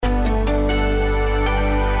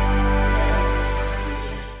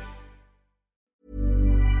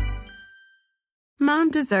Mom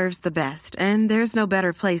deserves the best, and there's no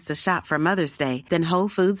better place to shop for Mother's Day than Whole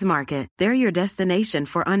Foods Market. They're your destination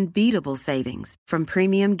for unbeatable savings, from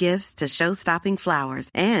premium gifts to show-stopping flowers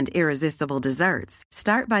and irresistible desserts.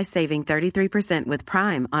 Start by saving 33% with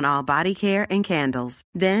Prime on all body care and candles.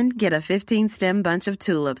 Then get a 15-stem bunch of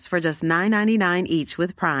tulips for just $9.99 each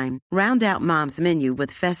with Prime. Round out Mom's menu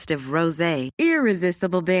with festive rosé,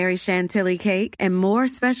 irresistible berry chantilly cake, and more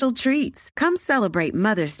special treats. Come celebrate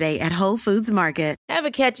Mother's Day at Whole Foods Market.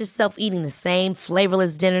 Ever catch yourself eating the same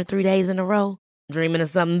flavorless dinner 3 days in a row? Dreaming of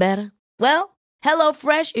something better? Well,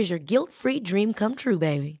 HelloFresh is your guilt-free dream come true,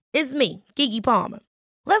 baby. It's me, Keke Palmer.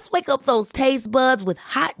 Let's wake up those taste buds with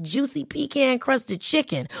hot, juicy pecan-crusted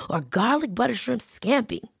chicken or garlic butter shrimp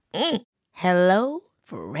scampi.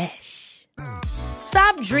 HelloFresh.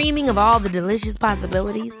 Stop dreaming of all the delicious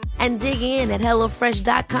possibilities and dig in at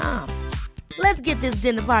HelloFresh.com. Let's get this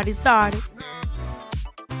dinner party started.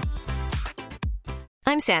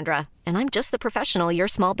 I'm Sandra, and I'm just the professional your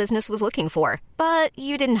small business was looking for. But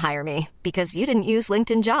you didn't hire me because you didn't use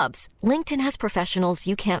LinkedIn Jobs. LinkedIn has professionals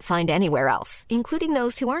you can't find anywhere else, including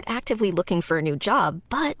those who aren't actively looking for a new job,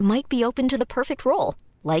 but might be open to the perfect role,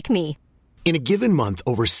 like me. In a given month,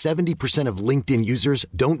 over 70% of LinkedIn users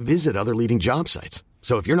don't visit other leading job sites.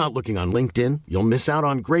 So if you're not looking on LinkedIn, you'll miss out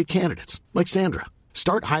on great candidates like Sandra.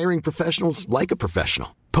 Start hiring professionals like a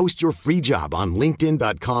professional. Post your free job on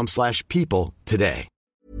linkedin.com/people today.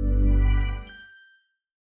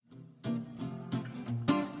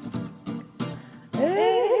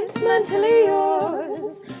 It's mentally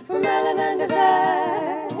yours from Ellen and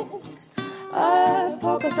Yvette. A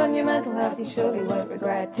podcast on your mental health you surely won't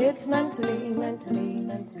regret. It's mentally yours.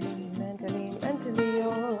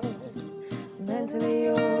 Mentally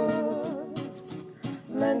yours.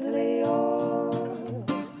 Mentally yours.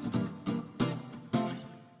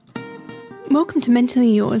 Welcome to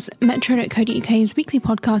Mentally Yours, Metro.co.uk's weekly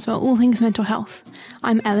podcast about all things mental health.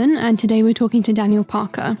 I'm Ellen, and today we're talking to Daniel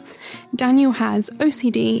Parker. Daniel has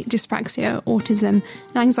OCD, dyspraxia, autism,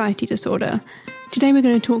 and anxiety disorder. Today we're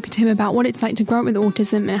going to talk to him about what it's like to grow up with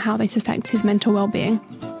autism and how this affects his mental well-being.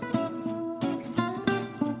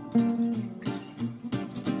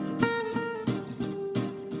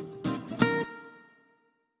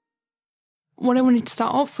 What I wanted to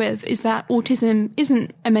start off with is that autism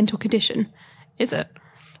isn't a mental condition, is it?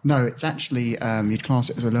 No, it's actually, you'd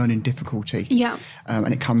class it as a learning difficulty. Yeah.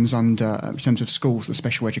 And it comes under, in terms of schools, the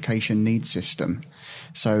special education needs system.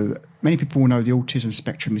 So many people will know the autism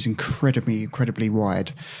spectrum is incredibly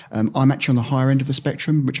wide. I'm actually on the higher end of the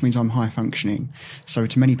spectrum, which means I'm high functioning. So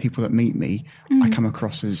to many people that meet me, I come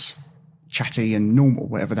across as chatty and normal,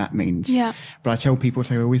 whatever that means. Yeah. But I tell people if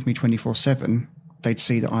they were with me 24/7, they'd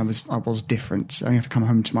see that I was different. I only have to come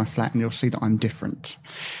home to my flat and you'll see that I'm different.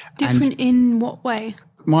 Different in what way?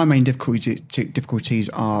 My main difficulties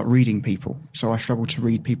are reading people. So I struggle to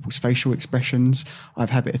read people's facial expressions. I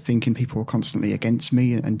have a habit of thinking people are constantly against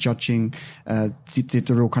me and judging the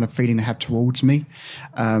real kind of feeling they have towards me.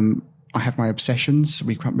 I have my obsessions.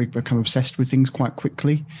 We become obsessed with things quite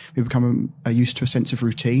quickly. We become used to a sense of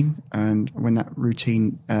routine. And when that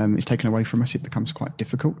routine is taken away from us, it becomes quite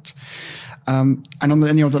difficult. And on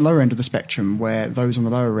the lower end of the spectrum, where those on the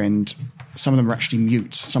lower end, some of them are actually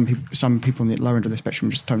mute. Some people on the lower end of the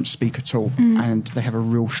spectrum just don't speak at all, and they have a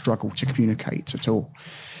real struggle to communicate at all.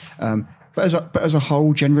 But as a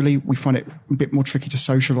whole, generally, we find it a bit more tricky to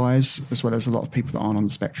socialise, as well as a lot of people that aren't on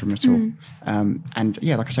the spectrum at all. And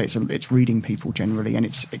yeah, like I say, it's reading people generally, and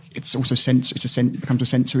it's also it becomes a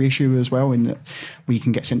sensory issue as well, in that we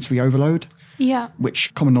can get sensory overload. Yeah.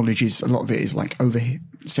 Which common knowledge is a lot of it is like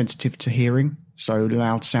sensitive to hearing, so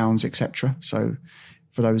loud sounds, etc. So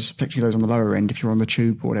for those, particularly those on the lower end, if you're on the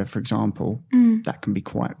tube or whatever, for example, that can be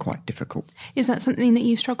quite difficult. Is that something that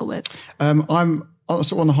you struggle with? I'm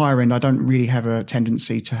sort of on the higher end. I don't really have a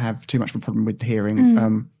tendency to have too much of a problem with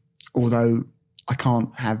hearing, although I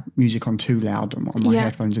can't have music on too loud on my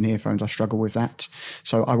headphones and earphones. I struggle with that.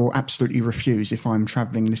 So I will absolutely refuse, if I'm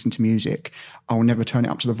travelling, listening to music, I will never turn it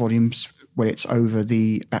up to the volumes where it's over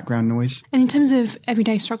the background noise. And in terms of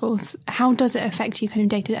everyday struggles, how does it affect you kind of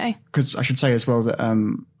day to day? Because I should say as well that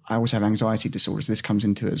I also have anxiety disorders. This comes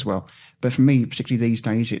into it as well. But for me, particularly these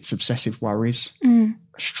days, it's obsessive worries,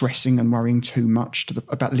 stressing and worrying too much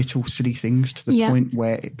about little silly things to the point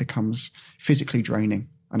where it becomes physically draining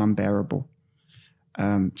and unbearable.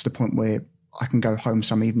 To the point where I can go home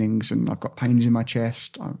some evenings and I've got pains in my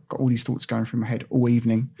chest. I've got all these thoughts going through my head all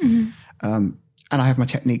evening. And I have my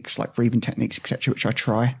techniques, like breathing techniques, etc., which I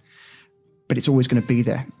try. But it's always going to be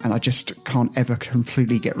there, and I just can't ever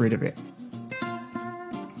completely get rid of it.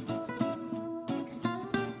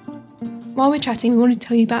 While we're chatting, we want to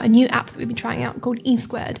tell you about a new app that we've been trying out called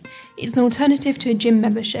eSquared. It's an alternative to a gym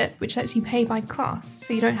membership, which lets you pay by class,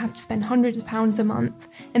 so you don't have to spend hundreds of pounds a month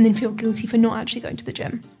and then feel guilty for not actually going to the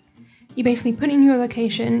gym. You basically put in your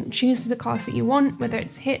location, choose the class that you want, whether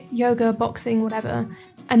it's HIIT, yoga, boxing, whatever,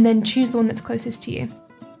 and then choose the one that's closest to you.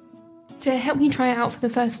 To help you try it out for the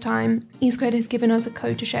first time, eSquared has given us a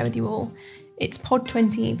code to share with you all. It's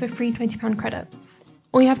POD20 for free £20 credit.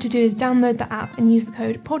 All you have to do is download the app and use the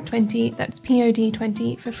code POD20, that's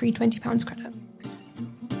POD20 for free £20 credit.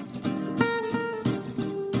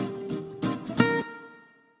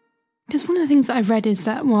 Because one of the things that I've read is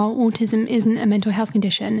that while autism isn't a mental health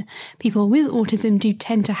condition, people with autism do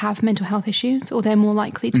tend to have mental health issues, or they're more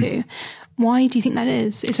likely to. Why do you think that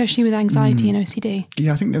is, especially with anxiety and OCD?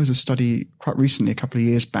 Yeah, I think there was a study quite recently, a couple of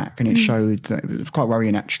years back, and it showed that it was quite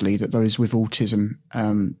worrying actually that those with autism,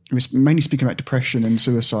 it was mainly speaking about depression and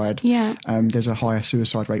suicide. Yeah. There's a higher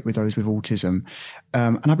suicide rate with those with autism.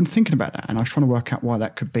 And I've been thinking about that and I was trying to work out why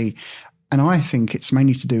that could be. And I think it's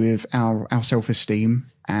mainly to do with our self-esteem,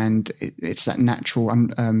 and it's that natural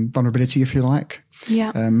vulnerability, if you like.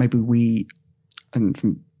 Yeah. Maybe we, and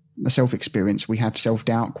from a self-experience, we have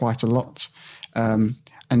self-doubt quite a lot.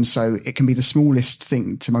 And so it can be the smallest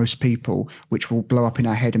thing to most people, which will blow up in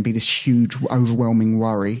our head and be this huge, overwhelming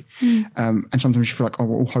worry. And sometimes you feel like, oh,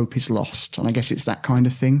 all hope is lost. And I guess it's that kind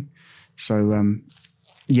of thing. So,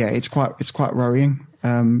 yeah, it's quite worrying.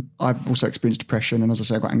 I've also experienced depression, and as I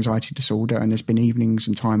say, I've got anxiety disorder, and there's been evenings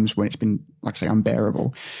and times when it's been, like I say,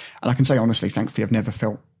 unbearable. And I can say honestly, thankfully, I've never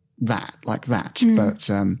felt that like that. But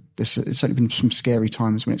there's certainly been some scary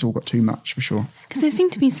times when it's all got too much, for sure. Because there seem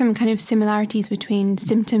to be some kind of similarities between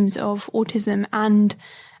symptoms of autism and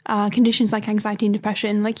conditions like anxiety and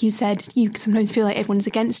depression. Like you said, you sometimes feel like everyone's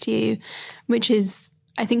against you, which is,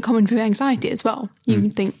 I think, common for anxiety as well. You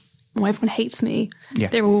think, well, everyone hates me. Yeah.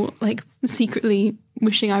 They're all like secretly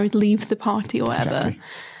wishing I would leave the party or whatever.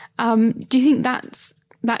 Exactly. Do you think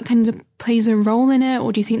that kind of plays a role in it,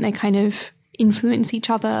 or do you think they kind of influence each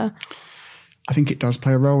other? I think it does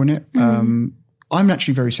play a role in it. I'm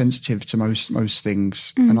naturally very sensitive to most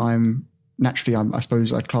things, and I'm naturally, I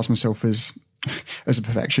suppose I'd class myself as a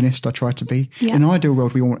perfectionist. I try to be. Yeah. In an ideal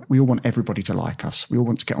world, we all want everybody to like us. We all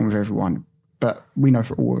want to get on with everyone. But we know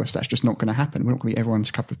for all of us that's just not going to happen. We're not going to be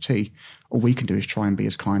everyone's cup of tea. All we can do is try and be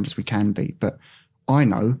as kind as we can be. But I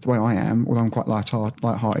know the way I am, although I'm quite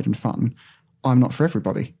light-hearted and fun, I'm not for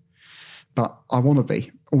everybody. But I want to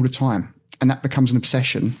be all the time. And that becomes an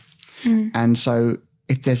obsession. And so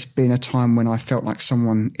if there's been a time when I felt like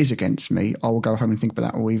someone is against me, I will go home and think about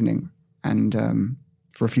that all evening, and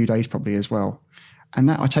for a few days probably as well. And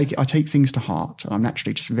that I take things to heart, and I'm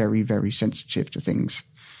naturally just very, very sensitive to things.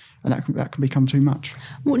 And that can become too much.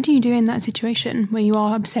 What do you do in that situation where you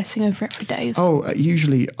are obsessing over it for days?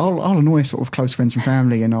 Usually I'll annoy sort of close friends and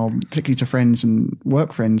family, and I'll, particularly to friends and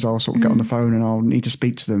work friends, I'll sort of get on the phone and I'll need to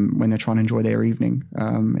speak to them when they're trying to enjoy their evening.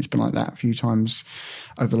 It's been like that a few times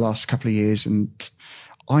over the last couple of years, and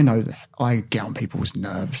I know that I get on people's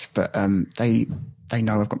nerves, but they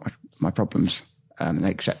know I've got my problems, and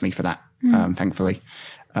they accept me for that, thankfully.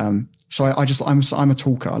 So I'm a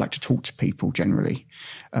talker. I like to talk to people generally.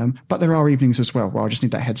 But there are evenings as well where I just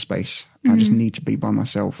need that headspace. I just need to be by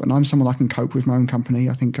myself. And I'm someone I can cope with my own company.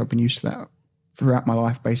 I think I've been used to that throughout my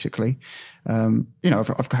life, basically. I've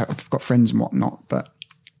got friends and whatnot, but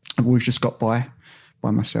I've always just got by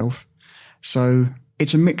myself. So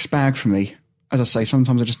it's a mixed bag for me. As I say,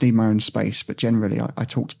 sometimes I just need my own space, but generally I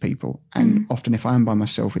talk to people. And often if I am by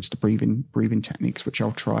myself, it's the breathing techniques, which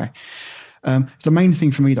I'll try. The main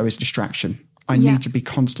thing for me, though, is distraction. I need to be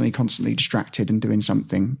constantly distracted and doing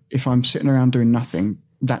something. If I'm sitting around doing nothing,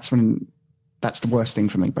 that's the worst thing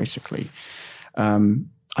for me, basically. I'll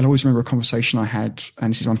always remember a conversation I had,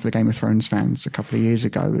 and this is one for the Game of Thrones fans, a couple of years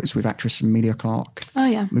ago. It was with actress Emilia Clarke. Oh,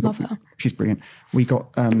 yeah, love her. She's brilliant.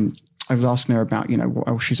 I was asking her about, what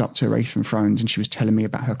else she's up to at Game of Thrones, and she was telling me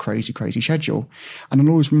about her crazy, crazy schedule. And I'll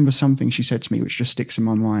always remember something she said to me, which just sticks in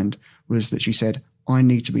my mind, was that she said, I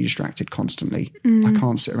need to be distracted constantly. I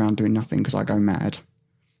can't sit around doing nothing because I go mad.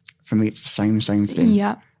 For me, it's the same thing.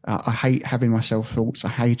 Yeah. I hate having my self-thoughts. I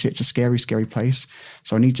hate it. It's a scary, scary place.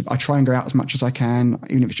 So I try and go out as much as I can,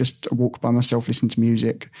 even if it's just a walk by myself, listen to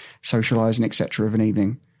music, socialising, etc. of an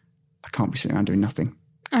evening. I can't be sitting around doing nothing.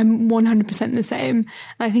 I'm 100% the same. And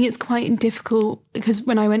I think it's quite difficult because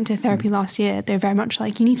when I went to therapy last year, they're very much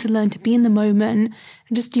like, you need to learn to be in the moment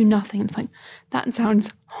and just do nothing. It's like, that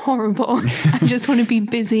sounds horrible. I just want to be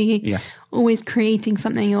busy, always creating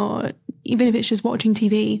something, or even if it's just watching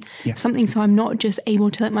TV, something so I'm not just able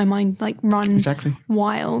to let my mind run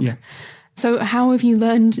wild. Yeah. So how have you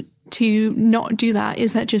learned to not do that?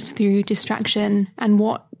 Is that just through distraction, and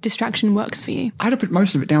what distraction works for you? I had to put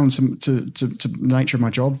most of it down to the nature of my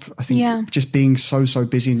job. I think just being so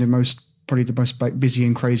busy in probably the most busy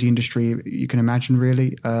and crazy industry you can imagine,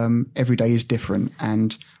 really. Every day is different.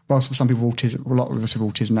 And whilst for some people with autism, a lot of us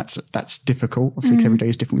with autism, that's difficult. Obviously, 'cause every day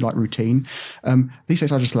is different. We like routine. These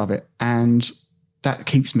days I just love it. And that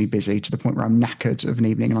keeps me busy to the point where I'm knackered of an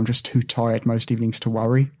evening and I'm just too tired most evenings to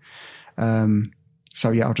worry.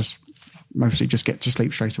 So yeah, I'll just mostly just get to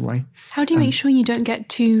sleep straight away. How do you make sure you don't get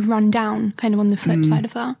too run down, kind of on the flip side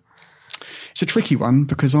of that? It's a tricky one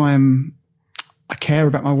because I care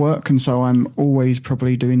about my work, and so I'm always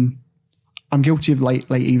probably I'm guilty of late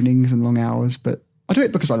evenings and long hours, but I do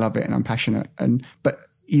it because I love it and I'm passionate. But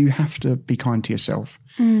you have to be kind to yourself.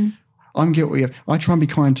 I'm guilty of, I try and be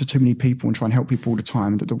kind to too many people and try and help people all the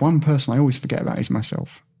time. That the one person I always forget about is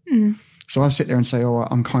myself. So I sit there and say, oh,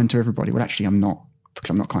 I'm kind to everybody. Well, actually I'm not, because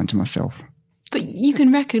I'm not kind to myself. But you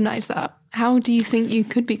can recognise that. How do you think you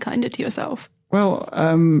could be kinder to yourself? Well,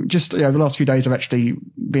 the last few days I've actually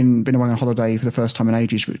been away on holiday for the first time in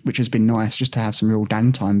ages, which has been nice, just to have some real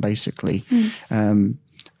Dan time, basically. And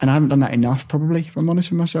I haven't done that enough, probably, if I'm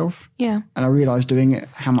honest with myself. Yeah. And I realised doing it,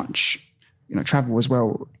 how much, travel as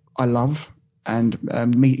well, I love, and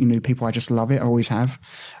meeting new people, I just love it. I always have.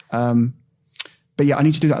 But yeah, I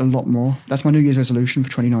need to do that a lot more. That's my New Year's resolution for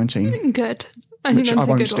 2019. Good. I think that's a good one.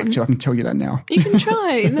 I won't stick to. I can tell you that now. You can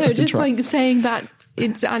try. No, just try. Like saying that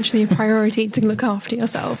it's actually a priority to look after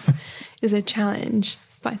yourself is a challenge,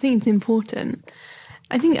 but I think it's important.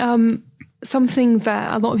 I think something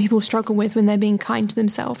that a lot of people struggle with when they're being kind to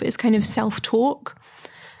themselves is kind of self-talk.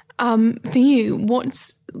 For you,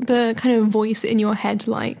 what's the kind of voice in your head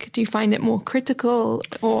like? Do you find it more critical,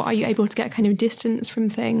 or are you able to get kind of distance from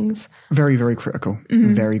things? Very, very critical.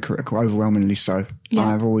 Very critical, overwhelmingly so. Yeah.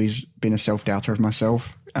 I've always been a self-doubter of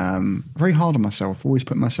myself. Very hard on myself, always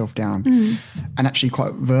putting myself down. And actually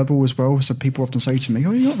quite verbal as well. So people often say to me,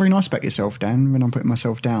 oh, you're not very nice about yourself, Dan, when I'm putting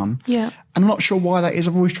myself down. Yeah. And I'm not sure why that is.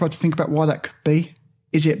 I've always tried to think about why that could be.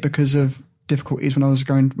 Is it because of difficulties when I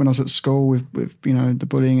was at school with the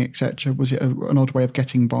bullying, etc.? Was it an odd way of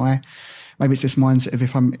getting by? Maybe it's this mindset of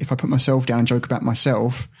if I put myself down and joke about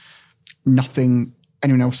myself, nothing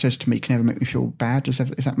anyone else says to me can ever make me feel bad. If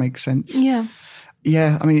that makes sense? Yeah.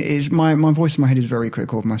 Yeah, I mean, it's my voice in my head is very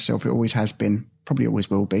critical of myself. It always has been, probably always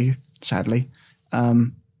will be, sadly.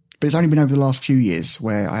 But it's only been over the last few years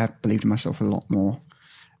where I have believed in myself a lot more,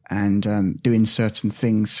 and doing certain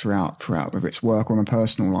things throughout, whether it's work or my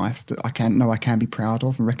personal life, that I can be proud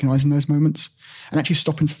of, and recognising those moments, and actually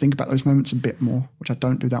stopping to think about those moments a bit more, which I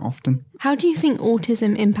don't do that often. How do you think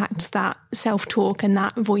autism impacts that self-talk and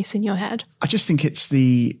that voice in your head? I just think it's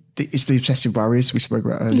the obsessive worries we spoke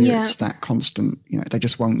about earlier. Yeah. It's that constant, they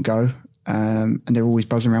just won't go. And they're always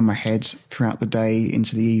buzzing around my head throughout the day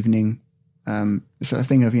into the evening. It's that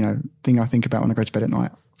thing I think about when I go to bed at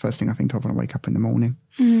night. First thing I think of when I wake up in the morning.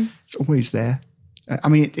 It's always there. I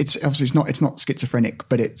mean, it's obviously it's not schizophrenic,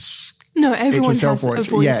 but everyone has a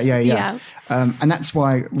voice. Yeah. And that's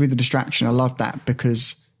why with the distraction, I love that,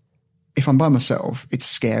 because if I'm by myself, it's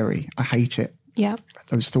scary. I hate it. Yeah.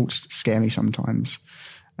 Those thoughts scare me sometimes.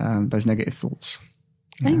 Those negative thoughts.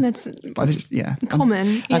 I think that's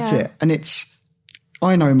common. That's it. And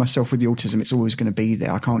I know myself with the autism, it's always going to be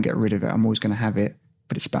there. I can't get rid of it. I'm always going to have it.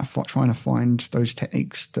 But it's about trying to find those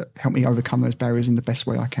techniques that help me overcome those barriers in the best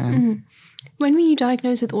way I can. When were you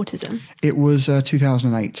diagnosed with autism? It was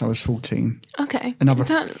 2008. I was 14. Okay. Is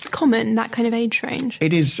that common, that kind of age range?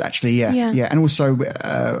 It is actually, yeah. And also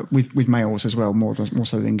with males as well, more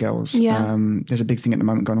so than girls. Yeah. There's a big thing at the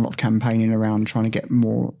moment going on, a lot of campaigning around trying to get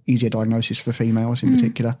more easier diagnosis for females in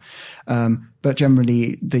particular. But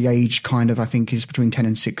generally the age kind of, I think, is between 10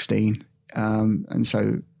 and 16.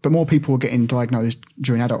 But more people are getting diagnosed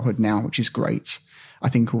during adulthood now, which is great. I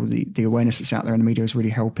think all the awareness that's out there in the media is really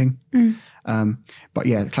helping. But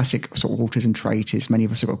yeah, the classic sort of autism trait is many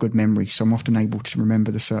of us have got good memory, so I'm often able to remember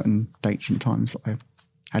the certain dates and times that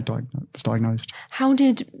I was diagnosed. How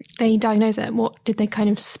did they diagnose it? What did they kind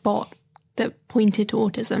of spot that pointed to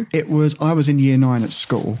autism? I was in year 9 at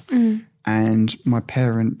school, and my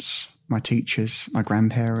parents, my teachers, my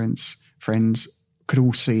grandparents, friends could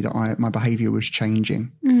all see that my behaviour was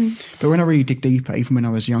changing. But when I really dig deeper, even when I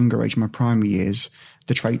was younger age, in my primary years,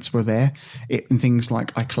 the traits were there. And things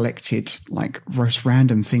like I collected like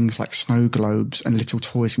random things like snow globes and little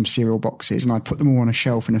toys from cereal boxes, and I'd put them all on a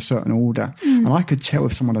shelf in a certain order, and I could tell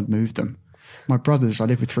if someone had moved them. My brothers, I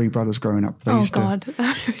lived with 3 brothers growing up. They used God.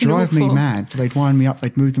 to drive me mad. They'd wind me up,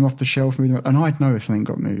 they'd move them off the shelf, and I'd know if something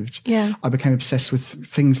got moved. Yeah. I became obsessed with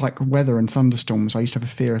things like weather and thunderstorms. I used to have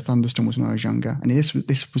a fear of thunderstorms when I was younger. And this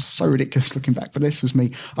was so ridiculous looking back, but this was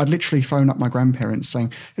me. I'd literally phone up my grandparents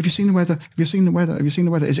saying, have you seen the weather? Have you seen the weather? Have you seen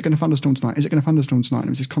the weather? Is it going to thunderstorm tonight? Is it going to thunderstorm tonight? And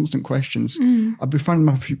it was just constant questions. I'd be phoning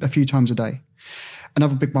them up a few times a day.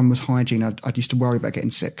 Another big one was hygiene. I'd used to worry about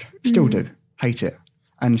getting sick. Still do. Hate it.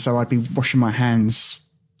 And so I'd be washing my hands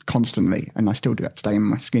constantly, and I still do that today, and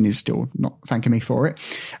my skin is still not thanking me for it.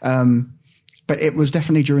 But it was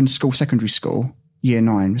definitely during secondary school, year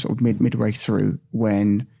 9, sort of midway through,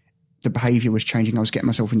 when the behaviour was changing. I was getting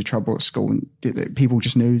myself into trouble at school, and people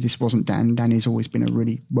just knew this wasn't Dan. Danny's always been a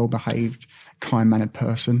really well-behaved, kind-mannered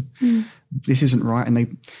person. This isn't right. And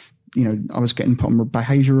I was getting put on a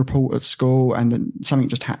behaviour report at school, and then something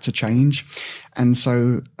just had to change. And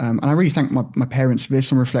so, and I really thank my parents for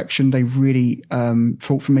this on reflection. They really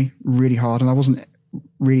fought for me really hard, and I wasn't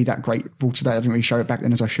really that grateful to that. I didn't really show it back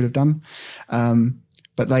then as I should have done.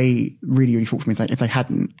 But they really, really fought for me. If they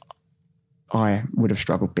hadn't, I would have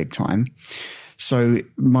struggled big time. So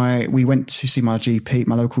we went to see my GP,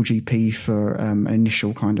 my local GP, for an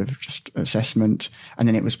initial kind of just assessment. And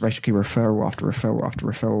then it was basically referral after referral after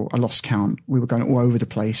referral. I lost count. We were going all over the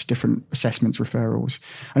place, different assessments, referrals.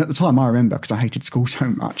 And at the time, I remember, because I hated school so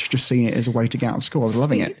much, just seeing it as a way to get out of school. I was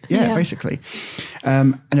loving it. Yeah, basically.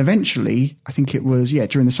 And eventually, I think it was,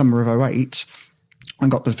 during the summer of 2008, I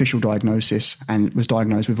got the official diagnosis and was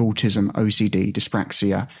diagnosed with autism, OCD,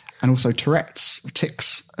 dyspraxia, and also Tourette's,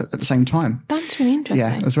 tics at the same time. That's really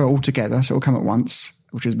interesting. Yeah, as well, all together. So it all come at once,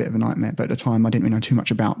 which was a bit of a nightmare. But at the time, I didn't really know too much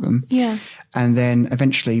about them. Yeah. And then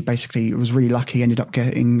eventually, basically, I was really lucky, ended up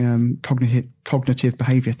getting cognitive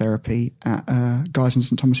behaviour therapy at Guy's and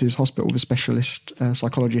St Thomas's Hospital with a specialist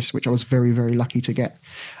psychologist, which I was very, very lucky to get.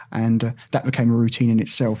 And that became a routine in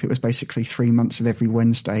itself. It was basically 3 months of every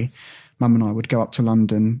Wednesday. Mum and I would go up to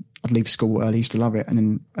London. I'd leave school early, used to love it. And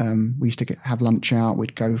then we used to have lunch out.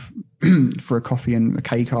 We'd go for a coffee and a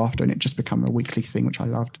cake after, and it just became a weekly thing, which I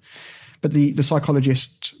loved. But the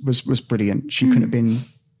psychologist was brilliant. She couldn't have been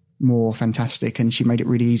more fantastic, and she made it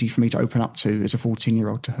really easy for me to open up to as a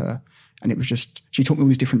 14-year-old to her. And it was just, she taught me all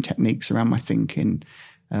these different techniques around my thinking,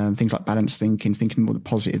 things like balanced thinking more the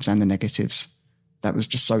positives and the negatives. That was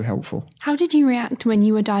just so helpful. How did you react when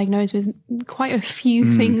you were diagnosed with quite a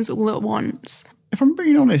few things all at once? If I'm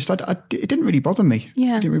being honest, it didn't really bother me.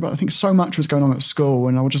 Yeah. I think so much was going on at school,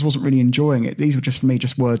 and I just wasn't really enjoying it. These were just, for me,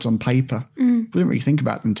 just words on paper. I didn't really think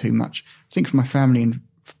about them too much. I think for my family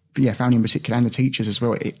family in particular, and the teachers as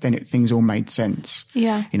well, things all made sense.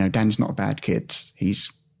 Yeah. Dan's not a bad kid.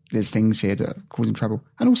 There's things here that cause him trouble.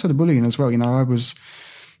 And also the bullying as well.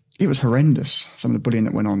 It was horrendous, some of the bullying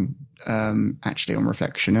that went on, actually, on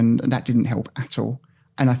reflection, and that didn't help at all.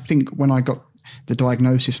 And I think when I got the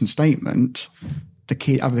diagnosis and statement,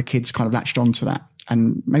 other kids kind of latched onto that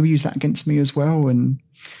and maybe used that against me as well, and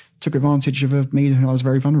took advantage of me when I was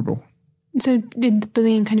very vulnerable. So did the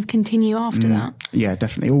bullying kind of continue after that? Yeah,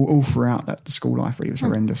 definitely. All throughout that, the school life really was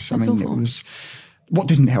horrendous. That's awful. It was... What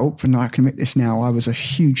didn't help, and I can admit this now, I was a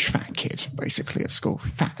huge fat kid, basically, at school,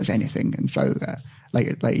 fat as anything. And so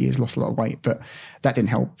later years lost a lot of weight, but that didn't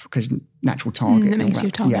help because natural target. That makes you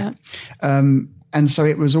a target. Yeah. And so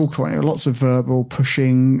it was all quite, lots of verbal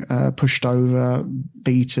pushing, pushed over,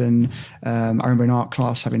 beaten. I remember in art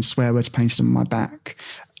class having swear words painted on my back.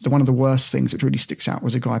 One of the worst things that really sticks out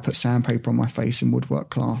was a guy put sandpaper on my face in woodwork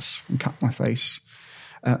class and cut my face.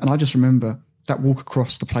 And I just remember that walk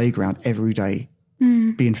across the playground every day,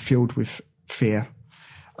 being filled with fear.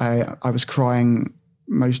 I was crying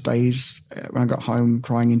most days when I got home,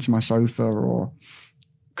 crying into my sofa, or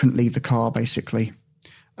couldn't leave the car, basically.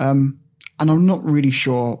 And I'm not really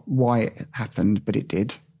sure why it happened, but it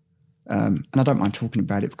did. And I don't mind talking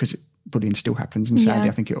about it because bullying still happens, and sadly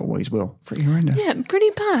I think it always will. Pretty horrendous. Yeah, pretty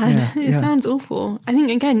bad. Yeah, it sounds awful. I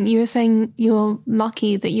think, again, you were saying you're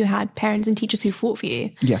lucky that you had parents and teachers who fought for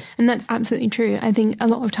you. Yeah. And that's absolutely true. I think a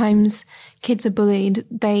lot of times kids are bullied,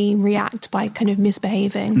 they react by kind of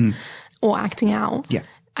misbehaving or acting out. Yeah.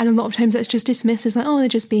 And a lot of times that's just dismissed as like, oh, they're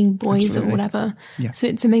just being boys or whatever. Yeah. So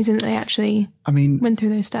it's amazing that they actually went through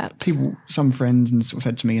those steps. Some friends sort of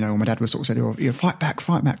said to me, my dad was sort of said, oh, fight back,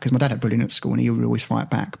 because my dad had bullying at school and he would always fight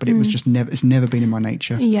back. But it was just it's never been in my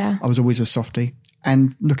nature. Yeah. I was always a softie.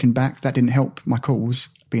 And looking back, that didn't help my cause,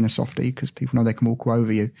 being a softie, because people know they can walk all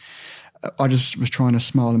over you. I just was trying to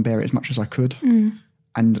smile and bear it as much as I could.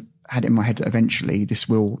 And had it in my head that eventually this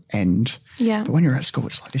will end. Yeah. But when you're at school,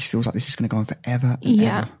 it's like, this feels like this is going to go on forever and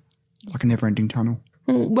ever. Like a never-ending tunnel.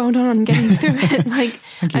 Well done on getting through it. Like,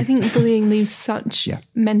 I think bullying leaves such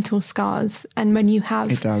mental scars. And when you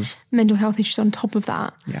have mental health issues on top of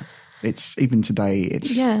that. Yeah. It's even today,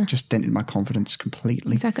 it's just dented my confidence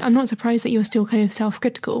completely. Exactly. I'm not surprised that you're still kind of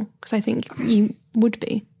self-critical, because I think you would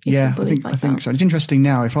be. If Yeah, I think so. It's interesting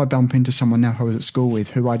now, if I bump into someone now who I was at school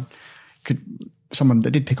with, someone that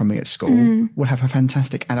did pick on me at school, would have a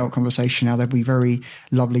fantastic adult conversation. Now they'll be very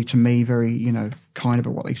lovely to me, very, kind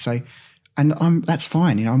about what they say. And that's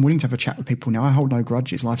fine. I'm willing to have a chat with people now. I hold no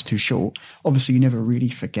grudges. Life's too short. Obviously, you never really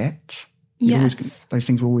forget. Yes. Those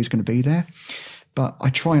things are always going to be there. But I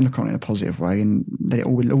try and look on it in a positive way and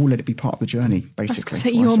let it be part of the journey, basically. So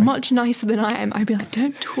you're much nicer than I am. I'd be like,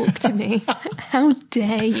 don't talk to me. How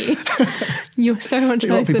dare you? You're so much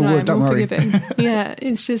nicer than I am. More forgiving. Yeah,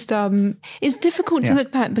 it's just, it's difficult to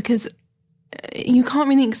look back because you can't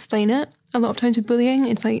really explain it. A lot of times with bullying,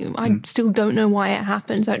 it's like, I still don't know why it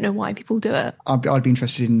happens. I don't know why people do it. I'd be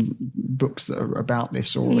interested in books that are about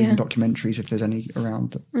this or even documentaries if there's any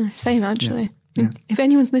around. Same, actually. Yeah. If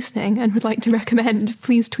anyone's listening and would like to recommend,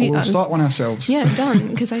 please tweet us. We'll start one ourselves. Yeah, done.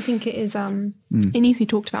 Because I think it is, it needs to be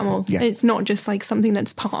talked about more. Yeah. It's not just like something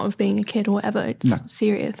that's part of being a kid or whatever. It's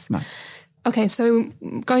serious. No. Okay, so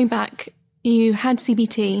going back, you had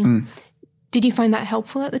CBT. Did you find that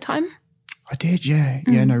helpful at the time? I did, yeah.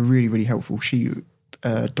 Yeah, no, really, really helpful. She,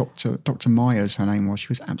 Dr. Myers, her name was. She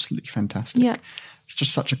was absolutely fantastic. Yeah. She's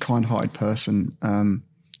just such a kind-hearted person.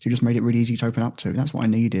 Who just made it really easy to open up to. That's what I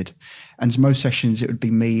needed. And most sessions, it would be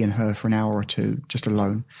me and her for an hour or two, just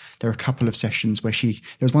alone. There were a couple of sessions where there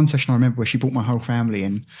was one session I remember where she brought my whole family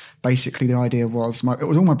in. Basically, the idea was, it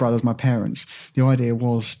was all my brothers, my parents. The idea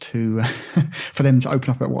was for them to open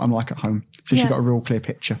up about what I'm like at home. So she got a real clear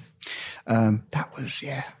picture. That was,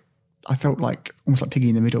 I felt like almost like Piggy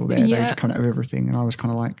in the Middle there. They were kind of everything. And I was kind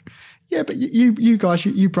of like, yeah, but you guys,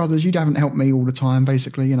 you brothers, you haven't helped me all the time,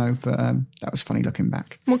 basically, but that was funny looking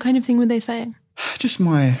back. What kind of thing were they saying? Just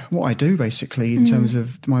what I do, basically, in terms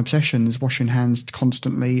of my obsessions, washing hands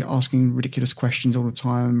constantly, asking ridiculous questions all the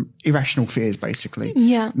time, irrational fears, basically.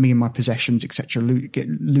 Yeah. Me and my possessions, etc.,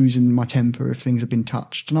 losing my temper if things have been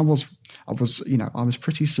touched. And I was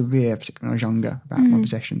pretty severe, particularly when I was younger, about my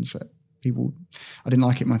possessions. I didn't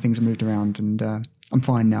like it when things moved around, and I'm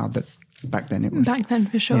fine now, but back then it was. Back then,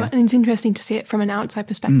 for sure. Yeah. And it's interesting to see it from an outside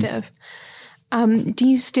perspective. Do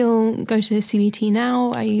you still go to CBT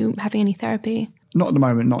now? Are you having any therapy? Not at the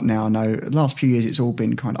moment, not now, no. The last few years it's all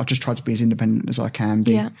been I've just tried to be as independent as I can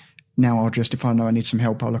be. Yeah. Now if I know I need some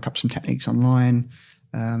help, I'll look up some techniques online.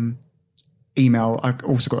 Email, I've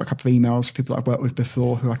also got a couple of emails for people that I've worked with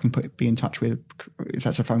before who I can be in touch with if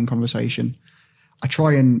that's a phone conversation.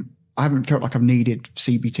 I haven't felt like I've needed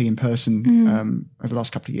CBT in person over the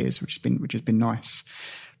last couple of years, which has been nice.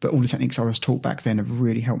 But all the techniques I was taught back then have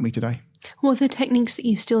really helped me today. What are the techniques that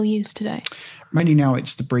you still use today? Mainly now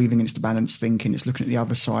it's the breathing, it's the balanced thinking, it's looking at the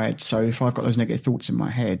other side. So if I've got those negative thoughts in my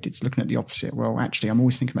head, it's looking at the opposite. Well, actually, I'm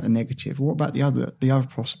always thinking about the negative. What about the other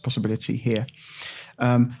possibility here?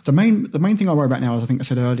 The main thing I worry about now, as I think I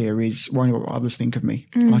said earlier, is worrying about what others think of me.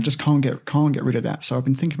 And I just can't get rid of that. So I've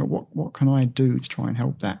been thinking about what can I do to try and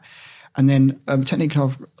help that. And then a technique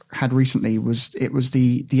I've had recently was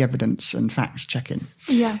the evidence and facts checking.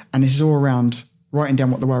 Yeah. And this is all around writing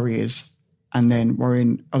down what the worry is and then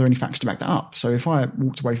worrying, are there any facts to back that up? So if I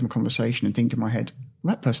walked away from a conversation and think in my head,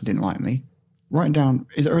 well, that person didn't like me, writing down,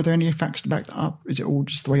 are there any facts to back that up? Is it all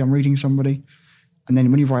just the way I'm reading somebody? And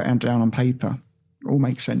then when you write it down on paper, it all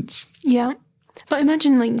makes sense. Yeah. But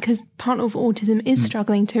imagine, because part of autism is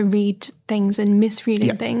struggling to read things and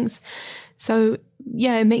misreading things. So,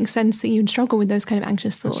 yeah, it makes sense that you'd struggle with those kind of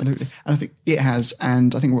anxious thoughts. Absolutely. And I think it has.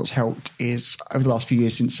 And I think what's helped is over the last few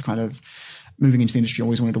years since kind of moving into the industry I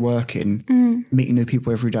always wanted to work in, meeting new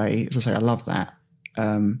people every day. As I say, I love that.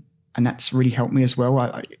 And that's really helped me as well.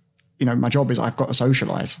 My job is I've got to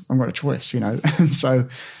socialise. I've got a choice, And so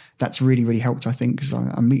that's really, really helped, I think, because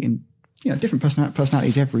I'm meeting, different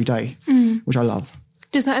personalities every day, which I love.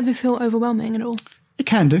 Does that ever feel overwhelming at all? It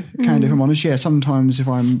can do. It can do, if I'm honest. Yeah, sometimes if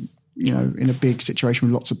I'm in a big situation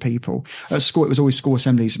with lots of people. At school, it was always school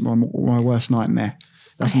assemblies, my worst nightmare.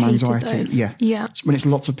 That's my anxiety. Those. Yeah. When it's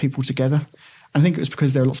lots of people together. I think it was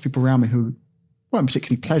because there were lots of people around me who weren't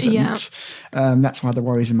particularly pleasant. Yeah. That's why the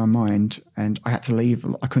worries in my mind, and I had to leave.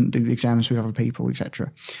 I couldn't do exams with other people,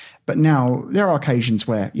 etc. But now there are occasions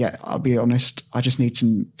where, I'll be honest, I just need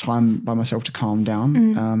some time by myself to calm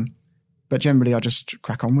down. But generally, I just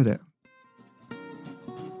crack on with it.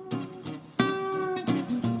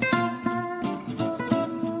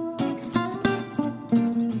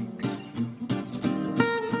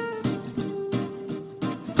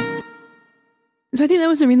 So I think that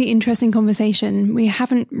was a really interesting conversation. We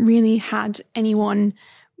haven't really had anyone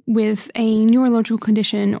with a neurological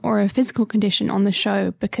condition or a physical condition on the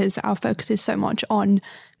show because our focus is so much on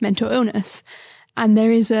mental illness. And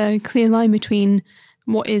there is a clear line between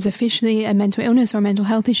what is officially a mental illness or a mental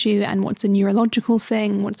health issue and what's a neurological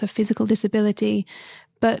thing, what's a physical disability.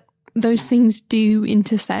 But those things do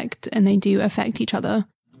intersect and they do affect each other.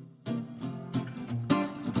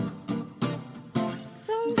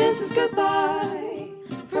 So this is goodbye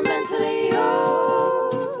from Mentally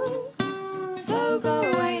Yours. So go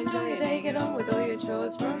away, enjoy your day, get on with all your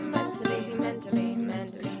chores from Mentally Yours.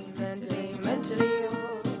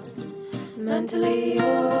 Mentally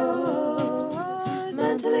Yours.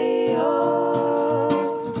 Mentally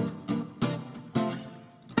Yours.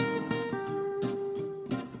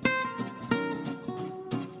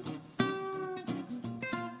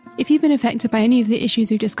 If you've been affected by any of the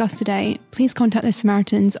issues we've discussed today, please contact the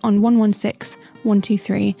Samaritans on 116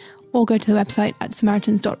 123 or go to the website at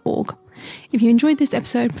samaritans.org. If you enjoyed this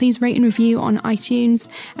episode, please rate and review on iTunes,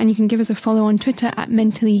 and you can give us a follow on Twitter at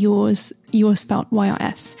Mentally Yours, yours spelled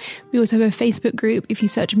YRS. We also have a Facebook group if you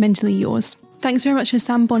search Mentally Yours. Thanks very much to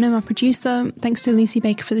Sam Bonham, our producer, thanks to Lucy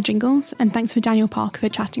Baker for the jingles, and thanks for Daniel Parker for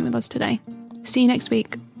chatting with us today. See you next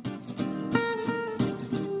week.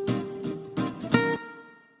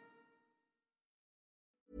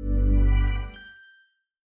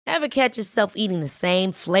 Ever catch yourself eating the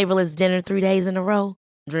same flavorless dinner 3 days in a row?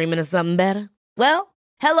 Dreaming of something better? Well,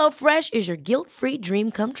 HelloFresh is your guilt-free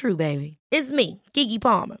dream come true, baby. It's me, Keke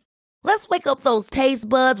Palmer. Let's wake up those taste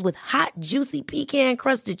buds with hot, juicy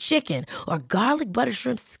pecan-crusted chicken or garlic butter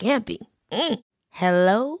shrimp scampi.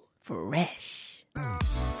 Hello Fresh.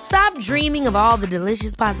 Stop dreaming of all the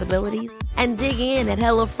delicious possibilities and dig in at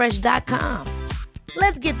HelloFresh.com.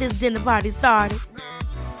 Let's get this dinner party started.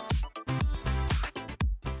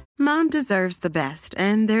 Mom deserves the best,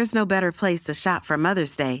 and there's no better place to shop for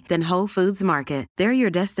Mother's Day than Whole Foods Market. They're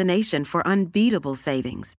your destination for unbeatable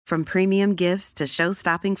savings, from premium gifts to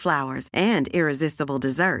show-stopping flowers and irresistible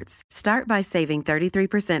desserts. Start by saving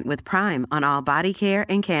 33% with Prime on all body care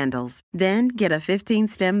and candles. Then get a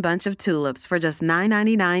 15-stem bunch of tulips for just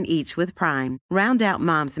 $9.99 each with Prime. Round out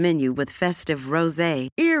Mom's menu with festive rosé,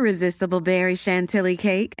 irresistible berry chantilly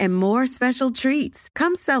cake, and more special treats.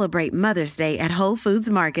 Come celebrate Mother's Day at Whole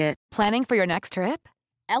Foods Market. Planning for your next trip?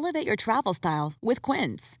 Elevate your travel style with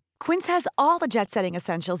Quince. Quince has all the jet-setting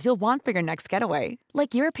essentials you'll want for your next getaway,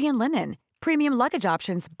 like European linen, premium luggage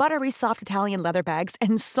options, buttery soft Italian leather bags,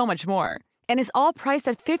 and so much more. And is all priced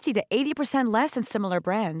at 50 to 80% less than similar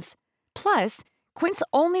brands. Plus, Quince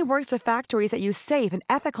only works with factories that use safe and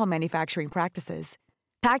ethical manufacturing practices.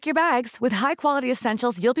 Pack your bags with high-quality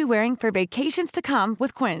essentials you'll be wearing for vacations to come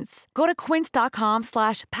with Quince. Go to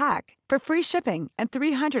quince.com/pack for free shipping and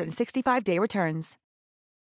 365-day returns.